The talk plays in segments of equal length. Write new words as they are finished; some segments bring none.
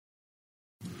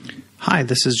Hi,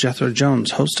 this is Jethro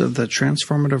Jones, host of the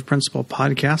Transformative Principal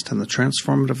podcast and the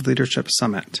Transformative Leadership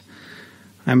Summit.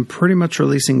 I'm pretty much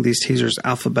releasing these teasers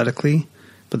alphabetically,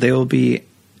 but they will be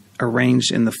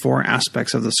arranged in the four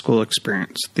aspects of the school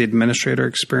experience: the administrator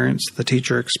experience, the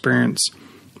teacher experience,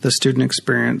 the student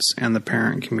experience, and the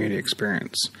parent and community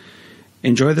experience.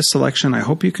 Enjoy the selection. I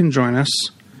hope you can join us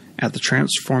at the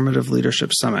Transformative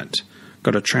Leadership Summit. Go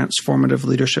to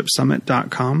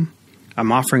transformativeleadershipsummit.com.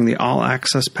 I'm offering the All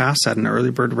Access Pass at an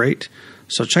early bird rate,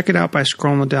 so check it out by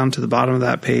scrolling down to the bottom of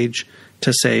that page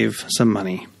to save some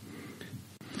money.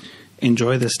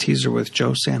 Enjoy this teaser with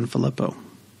Joe Sanfelippo.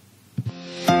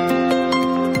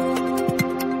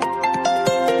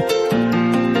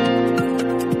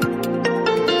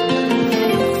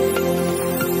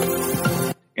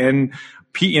 And,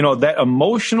 that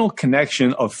emotional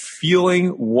connection of feeling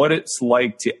what it's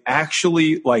like to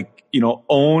actually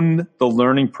own the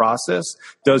learning process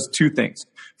does two things.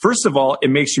 First of all,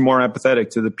 it makes you more empathetic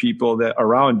to the people that are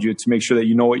around you to make sure that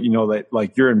you know what you know, that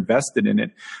you're invested in it.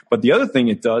 But the other thing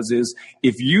it does is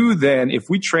if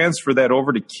we transfer that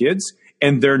over to kids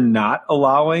and they're not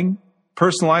allowing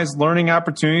personalized learning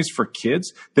opportunities for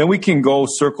kids, then we can go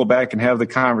circle back and have the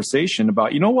conversation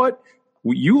about,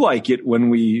 you like it when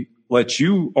we let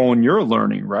you own your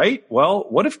learning, right? Well,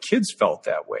 what if kids felt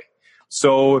that way?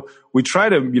 So we try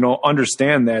to,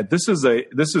 understand that this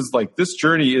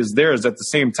journey is theirs. At the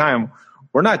same time,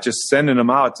 we're not just sending them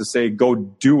out to say, go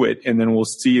do it. And then we'll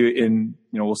see you in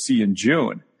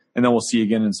June, and then we'll see you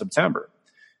again in September.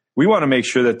 We want to make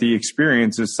sure that the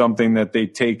experience is something that they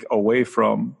take away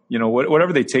from,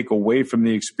 whatever they take away from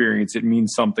the experience, it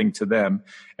means something to them.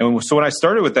 And so when I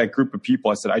started with that group of people,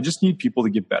 I said, I just need people to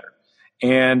get better.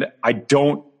 And I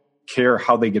don't care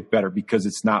how they get better because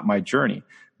it's not my journey,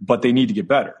 but they need to get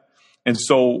better. And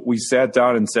so we sat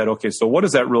down and said, okay, so what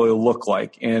does that really look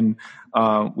like? And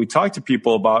we talked to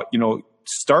people about,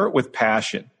 start with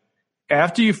passion.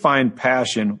 After you find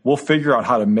passion, we'll figure out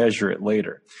how to measure it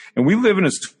later. And we live in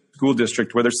a school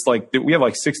district where we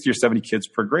have 60 or 70 kids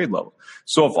per grade level.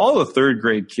 So if all the third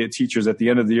grade teachers at the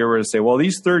end of the year were to say, well,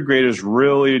 these third graders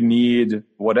really need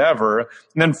whatever, and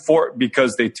then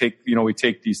because we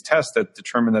take these tests that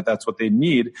determine that that's what they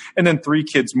need, and then 3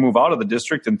 kids move out of the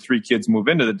district and 3 kids move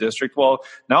into the district, well,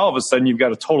 now all of a sudden you've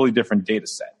got a totally different data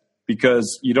set.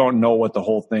 Because you don't know what the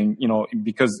whole thing,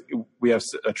 because we have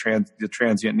the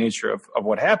transient nature of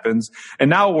what happens. And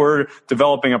now we're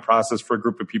developing a process for a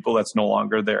group of people that's no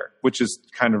longer there, which is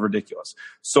kind of ridiculous.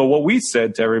 So what we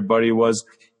said to everybody was,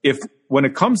 when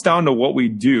it comes down to what we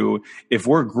do, if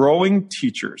we're growing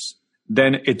teachers,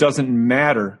 then it doesn't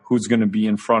matter who's going to be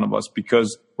in front of us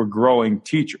because we're growing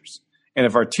teachers. And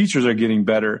if our teachers are getting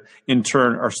better, in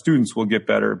turn, our students will get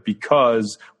better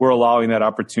because we're allowing that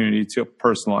opportunity to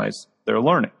personalize their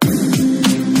learning.